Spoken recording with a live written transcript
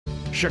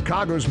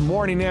Chicago's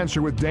Morning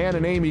Answer with Dan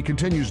and Amy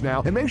continues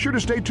now. And make sure to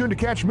stay tuned to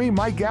catch me,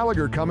 Mike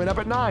Gallagher, coming up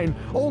at 9,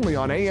 only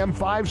on AM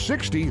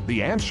 560,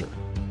 The Answer.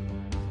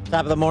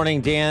 Top of the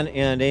morning, Dan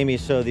and Amy.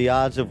 So the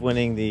odds of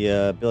winning the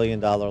 $1 billion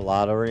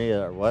lottery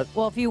are what?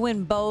 Well, if you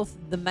win both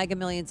the Mega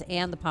Millions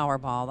and the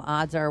Powerball, the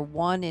odds are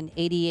 1 in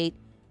 88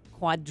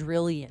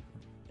 quadrillion.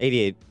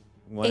 88.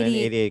 1 in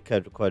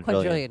 88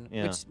 quadrillion.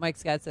 Yeah. Which Mike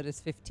Scott said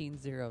is 15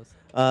 zeros.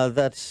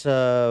 That's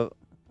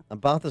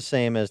about the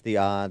same as the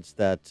odds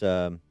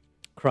that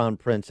Crown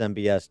Prince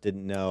MBS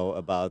didn't know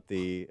about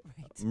the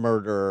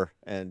murder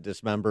and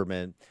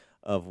dismemberment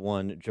of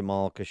one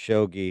Jamal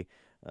Khashoggi.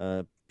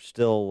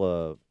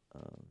 Still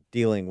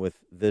dealing with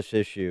this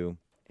issue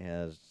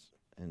is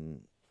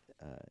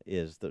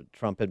the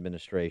Trump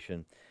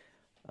administration.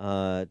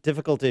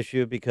 Difficult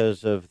issue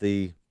because of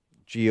the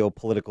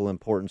geopolitical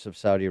importance of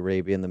Saudi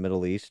Arabia in the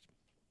Middle East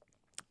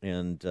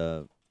and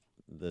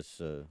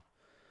this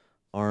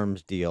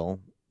arms deal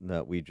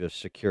that we just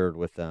secured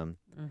with them.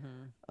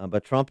 Mm-hmm.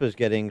 But Trump is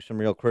getting some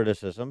real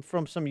criticism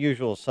from some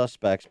usual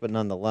suspects, but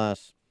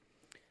nonetheless,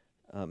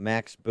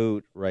 Max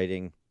Boot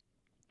writing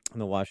in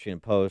the Washington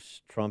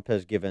Post, Trump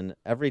has given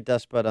every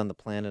despot on the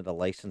planet a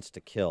license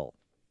to kill.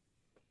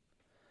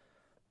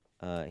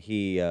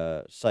 He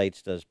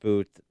cites, does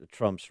Boot,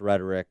 Trump's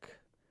rhetoric.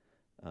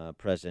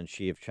 President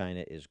Xi of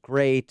China is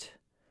great.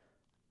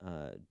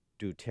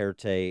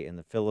 Duterte in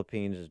the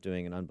Philippines is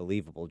doing an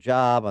unbelievable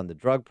job on the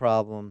drug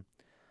problem.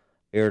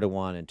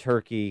 Erdogan in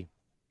Turkey.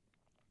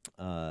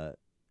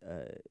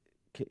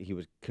 He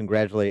was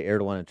congratulating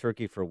Erdogan in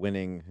Turkey for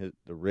winning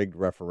the rigged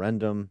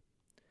referendum.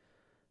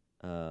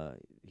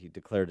 He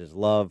declared his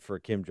love for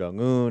Kim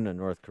Jong-un and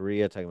North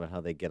Korea, talking about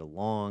how they get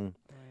along.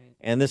 Right.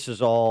 And this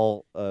is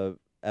all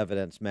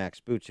evidence, Max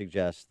Boot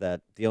suggests,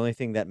 that the only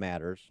thing that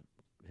matters,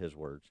 his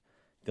words,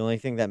 the only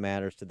thing that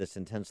matters to this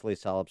intensely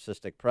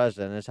solipsistic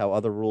president is how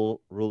other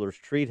rulers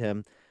treat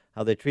him.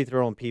 How they treat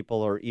their own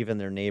people or even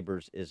their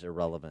neighbors is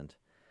irrelevant.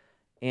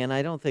 And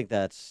I don't think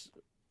that's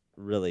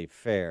really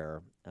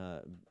fair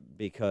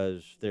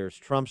because there's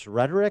Trump's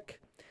rhetoric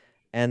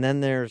and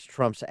then there's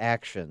Trump's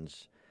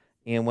actions.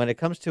 And when it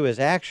comes to his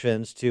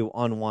actions to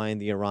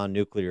unwind the Iran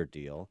nuclear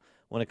deal,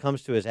 when it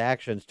comes to his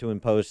actions to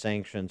impose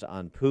sanctions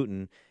on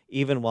Putin,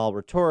 even while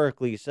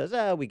rhetorically he says,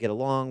 we get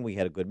along, we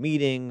had a good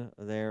meeting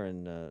there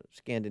in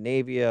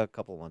Scandinavia a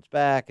couple of months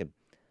back, and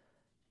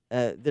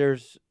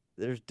there's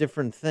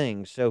different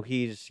things. So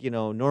he's,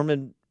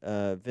 Norman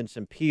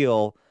Vincent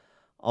Peale,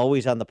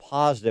 always on the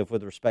positive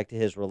with respect to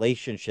his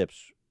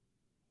relationships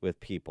with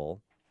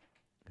people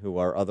who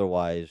are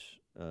otherwise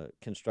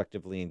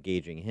constructively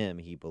engaging him,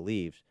 he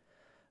believes.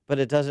 But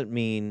it doesn't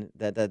mean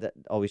that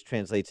always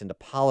translates into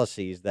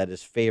policies that are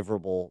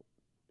favorable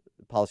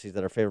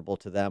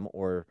to them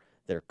or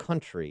their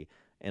country.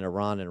 And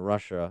Iran and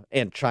Russia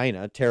and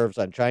China, tariffs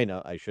on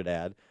China, I should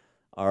add,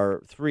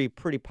 are three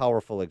pretty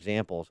powerful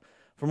examples.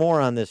 For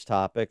more on this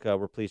topic,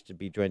 we're pleased to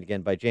be joined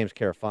again by James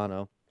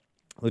Carafano,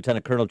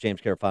 Lieutenant Colonel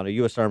James Carafano,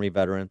 U.S. Army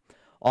veteran,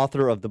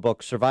 author of the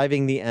book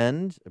Surviving the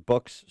End,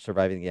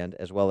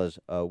 as well as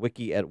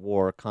Wiki at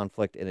War,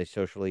 Conflict in a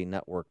Socially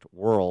Networked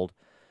World.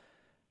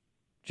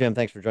 Jim,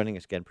 thanks for joining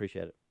us again.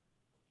 Appreciate it.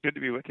 Good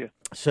to be with you.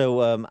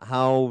 So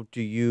how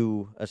do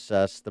you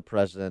assess the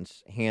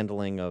president's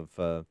handling of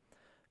the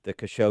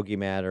Khashoggi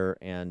matter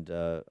and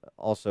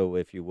also,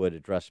 if you would,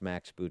 address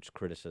Max Boot's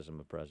criticism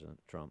of President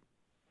Trump?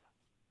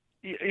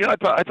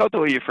 I thought the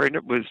way you framed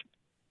it was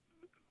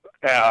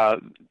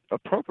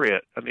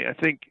appropriate. I mean, I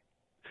think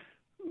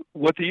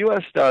what the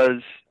U.S.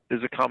 does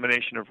is a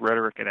combination of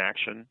rhetoric and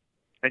action,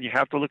 and you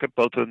have to look at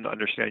both of them to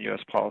understand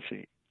U.S.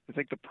 policy. I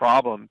think the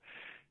problem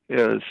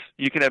is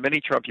you can have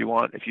any Trump you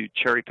want if you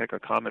cherry pick a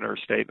comment or a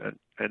statement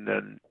and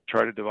then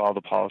try to devolve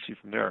the policy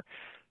from there.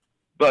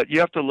 But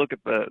you have to look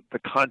at the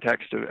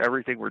context of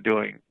everything we're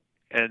doing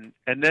and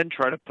then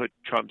try to put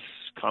Trump's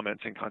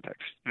comments in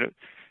context.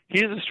 He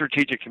is a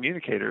strategic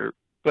communicator,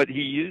 but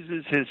he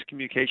uses his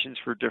communications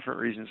for different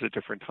reasons at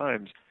different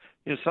times.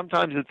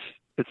 Sometimes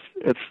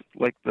it's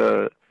like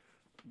the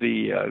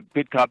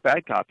good cop,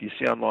 bad cop you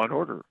see on Law and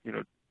Order.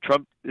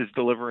 Trump is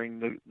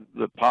delivering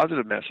the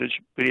positive message,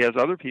 but he has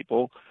other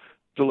people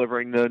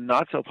delivering the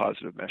not so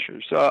positive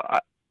message. So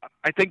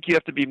I think you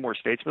have to be more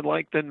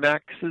statesmanlike than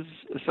Max's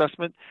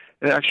assessment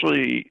and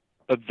actually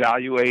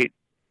evaluate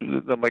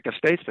them like a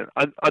statesman.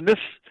 On this,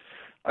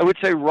 I would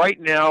say right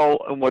now,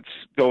 and what's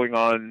going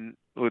on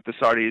with the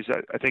Saudis,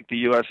 I think the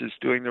U.S. is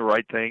doing the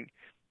right thing.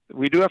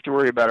 We do have to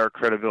worry about our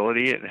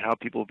credibility and how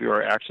people view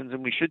our actions,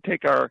 and we should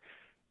take our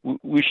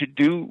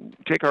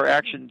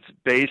actions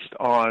based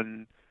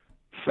on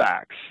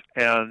facts.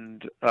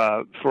 And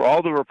for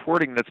all the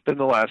reporting that's been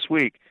the last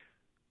week,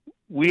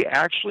 we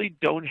actually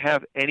don't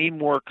have any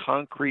more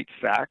concrete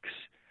facts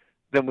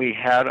than we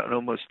had on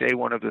almost day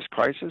one of this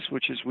crisis,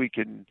 which is we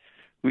can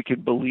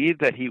believe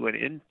that he went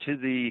into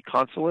the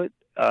consulate.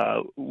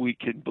 We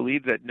can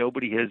believe that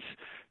nobody has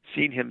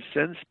seen him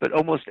since, but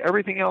almost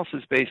everything else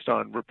is based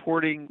on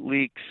reporting,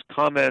 leaks,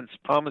 comments,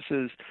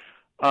 promises.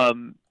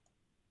 And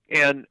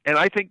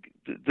I think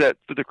that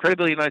for the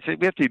credibility of the United States,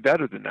 we have to be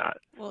better than that.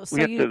 Well,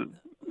 We have to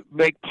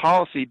make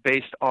policy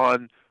based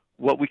on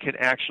what we can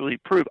actually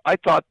prove. I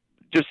thought,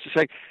 just to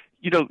say,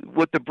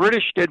 what the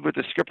British did with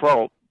the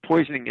Skripal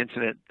poisoning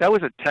incident, that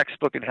was a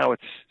textbook in how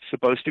it's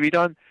supposed to be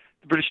done.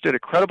 The British did a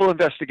credible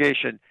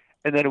investigation,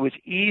 and then it was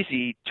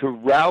easy to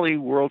rally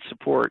world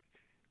support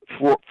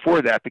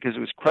for that because it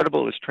was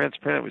credible, it was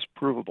transparent, it was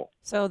provable.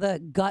 So the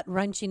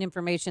gut-wrenching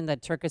information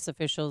that Turkish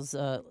officials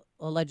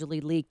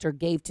allegedly leaked or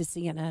gave to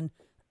CNN,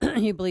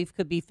 you believe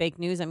could be fake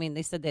news? I mean,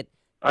 they said that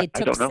it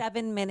took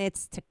 7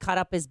 minutes to cut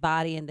up his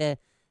body, and the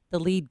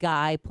lead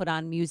guy put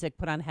on music,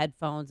 put on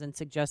headphones, and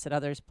suggested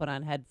others put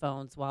on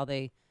headphones while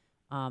they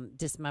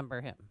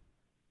dismember him,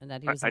 and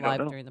that he was alive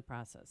during the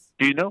process.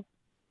 Do you know?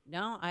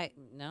 No.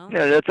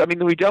 Yeah,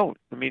 we don't.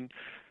 I mean,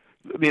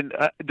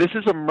 this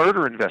is a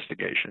murder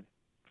investigation.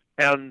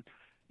 And,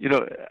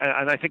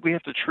 and I think we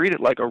have to treat it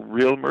like a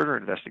real murder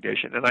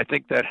investigation. And I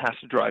think that has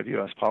to drive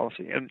U.S.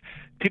 policy. And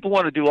people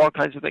want to do all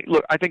kinds of things.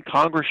 Look, I think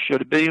Congress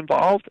should be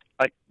involved.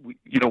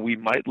 We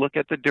might look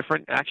at the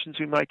different actions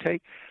we might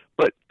take.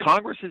 But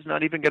Congress is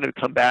not even going to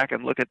come back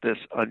and look at this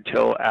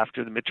until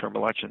after the midterm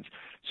elections.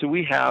 So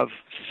we have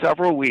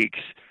several weeks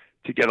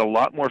to get a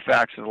lot more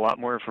facts and a lot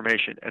more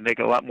information and make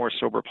a lot more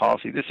sober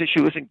policy. This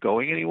issue isn't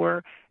going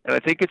anywhere. And I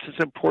think it's as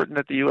important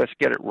that the U.S.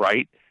 get it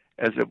right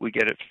as that we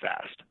get it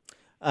fast.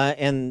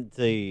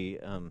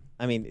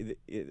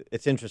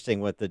 It's interesting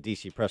what the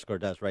D.C. Press Corps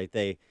does, right?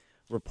 They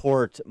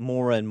report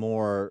more and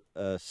more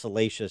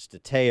salacious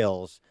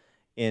details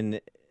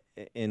in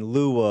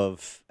lieu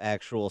of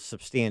actual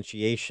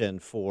substantiation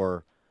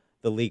for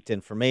the leaked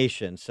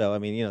information. So,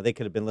 they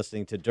could have been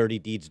listening to Dirty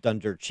Deeds Done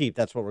Dirt Cheap.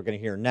 That's what we're going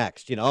to hear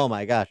next. Oh,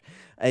 my gosh.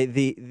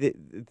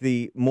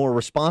 The more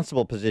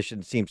responsible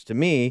position seems to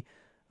me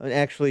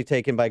actually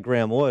taken by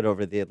Graham Wood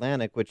over The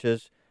Atlantic, which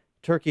is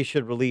Turkey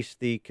should release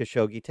the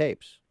Khashoggi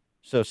tapes.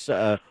 So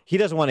he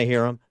doesn't want to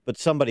hear them, but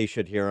somebody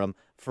should hear them.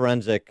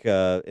 Forensic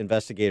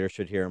investigators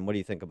should hear them. What do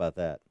you think about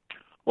that?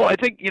 Well, I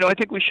think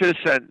we should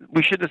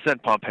have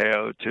sent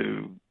Pompeo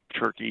to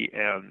Turkey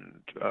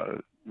and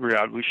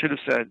Riyadh. We should have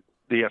sent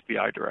the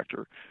FBI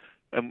director,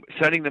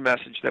 sending the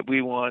message that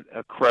we want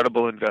a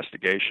credible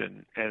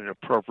investigation and an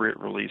appropriate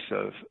release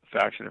of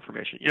facts and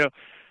information.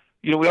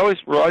 We're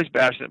always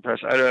bashing the press.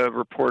 I had a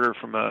reporter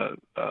from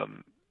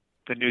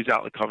the news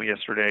outlet called me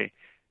yesterday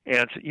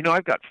and said,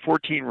 I've got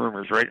 14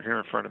 rumors right here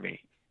in front of me.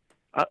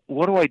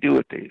 What do I do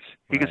with these?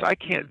 Because I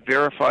can't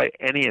verify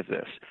any of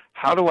this.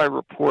 How do I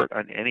report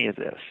on any of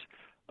this?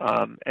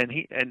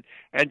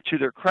 And to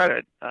their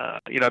credit,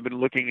 I've been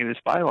looking at his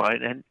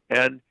byline,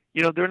 and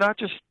they're not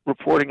just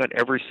reporting on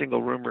every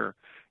single rumor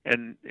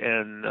and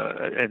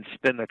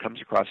spin that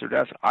comes across their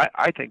desk.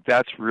 I think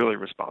that's really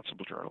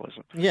responsible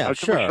journalism. Yeah,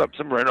 sure.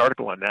 Some read an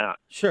article on that.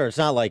 Sure, it's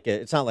not like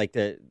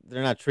they're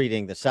not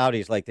treating the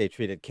Saudis like they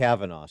treated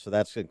Kavanaugh, so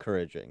that's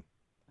encouraging.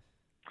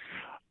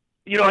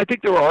 I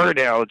think there are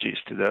analogies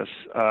to this.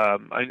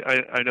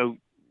 I know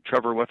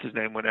Trevor, what's his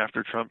name, went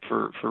after Trump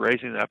for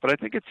raising that, but I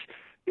think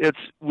it's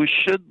we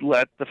should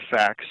let the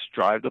facts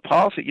drive the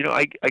policy.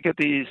 I get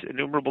these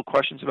innumerable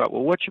questions about,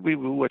 well, what should we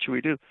do? What should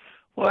we do?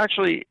 Well,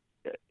 actually,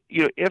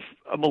 if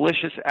a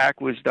malicious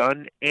act was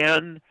done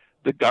and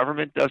the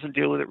government doesn't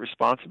deal with it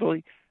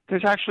responsibly,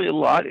 there's actually a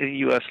lot in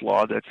U.S.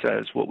 law that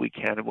says what we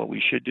can and what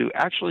we should do.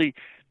 Actually,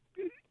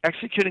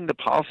 executing the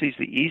policy is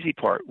the easy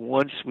part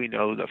once we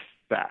know the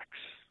facts.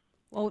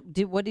 Well,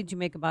 what did you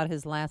make about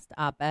his last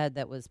op-ed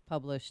that was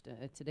published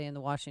today in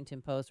the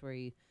Washington Post, where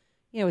he,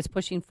 was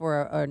pushing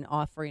for an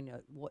offering,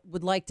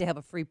 would like to have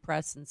a free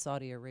press in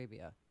Saudi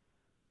Arabia?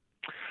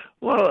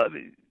 Well,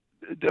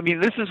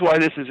 this is why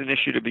this is an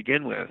issue to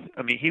begin with.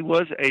 He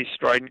was a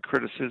strident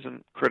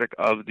critic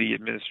of the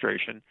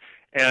administration,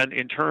 and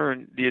in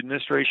turn, the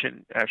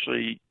administration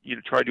actually,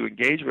 tried to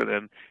engage with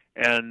him,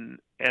 and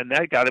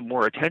that got him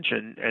more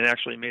attention and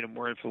actually made him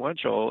more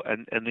influential,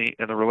 and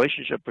the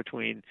relationship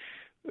between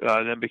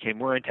them became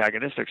more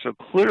antagonistic. So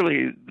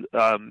clearly,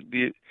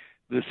 the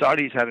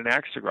Saudis had an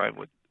axe to grind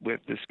with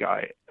this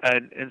guy,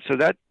 and so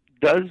that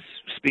does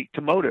speak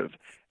to motive.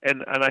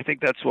 And I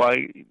think that's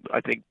why I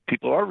think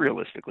people are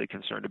realistically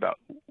concerned about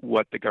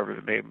what the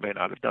government may or may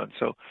not have done.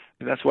 So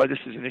that's why this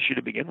is an issue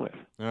to begin with.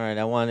 All right.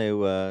 I want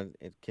to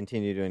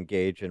continue to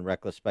engage in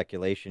reckless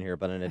speculation here,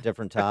 but on a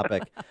different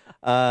topic.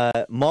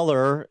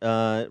 Mueller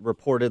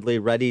reportedly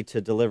ready to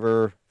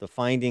deliver the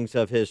findings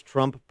of his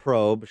Trump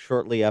probe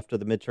shortly after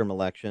the midterm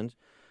elections.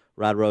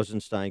 Rod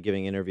Rosenstein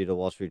giving an interview to the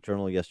Wall Street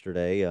Journal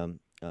yesterday,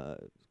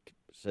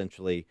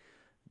 essentially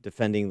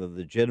defending the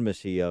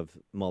legitimacy of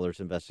Mueller's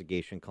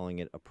investigation, calling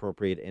it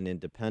appropriate and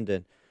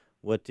independent.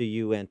 What do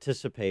you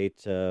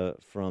anticipate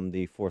from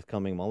the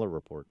forthcoming Mueller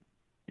report?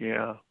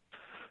 Yeah,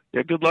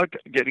 good luck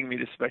getting me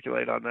to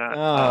speculate on that.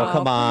 Oh,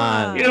 come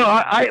on.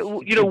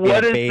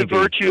 What is the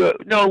virtue?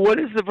 What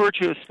is the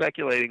virtue of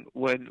speculating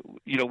when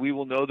we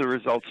will know the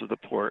results of the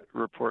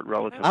report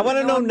relatively? I want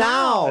to know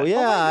now.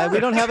 Yeah, we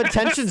don't have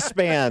attention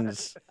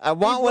spans. I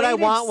want what I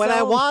want when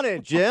I want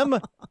it, Jim.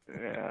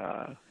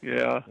 Yeah.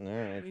 All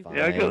right, fine.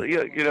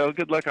 Yeah,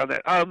 good luck on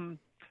that.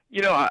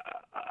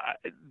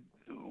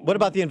 What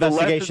about the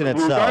investigation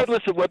itself?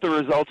 Regardless of what the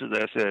result of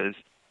this is,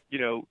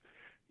 you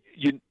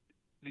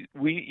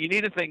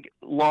need to think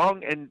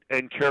long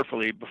and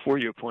carefully before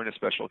you appoint a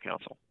special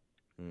counsel.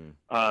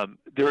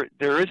 There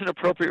is an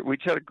appropriate. We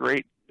just had a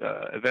great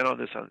event on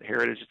this on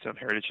Heritage. It's on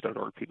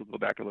heritage.org. People can go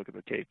back and look at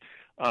the tape.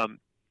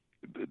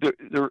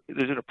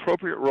 There's an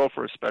appropriate role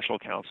for a special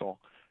counsel,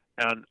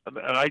 and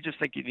I just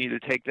think you need to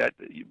take that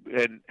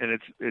and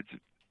it's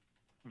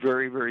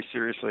very, very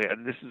seriously.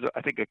 And this is,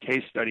 I think, a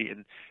case study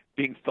in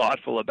being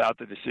thoughtful about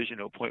the decision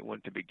to appoint one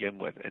to begin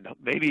with. And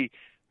maybe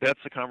that's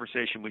the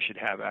conversation we should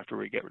have after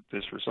we get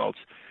this results.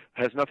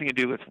 It has nothing to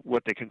do with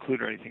what they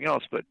conclude or anything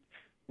else, but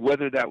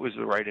whether that was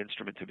the right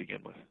instrument to begin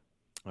with.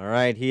 All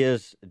right. He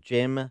is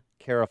Jim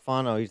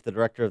Carafano. He's the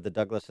director of the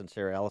Douglas and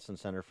Sarah Allison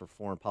Center for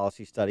Foreign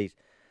Policy Studies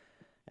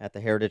at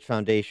the Heritage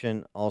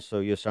Foundation.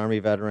 Also, U.S. Army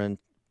veteran.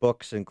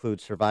 Books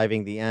include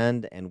Surviving the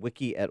End and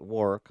Wiki at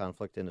War,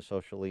 Conflict in a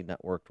Socially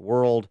Networked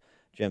World.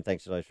 Jim,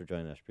 thanks so much for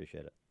joining us.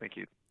 Appreciate it. Thank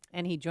you.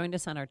 And he joined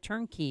us on our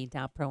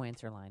turnkey.pro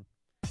answer line.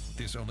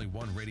 There's only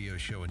one radio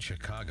show in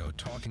Chicago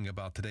talking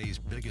about today's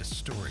biggest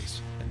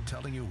stories and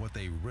telling you what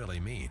they really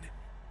mean.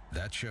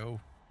 That show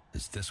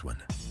is this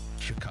one,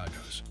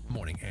 Chicago's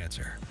Morning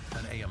Answer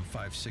on AM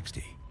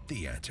 560,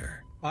 The Answer.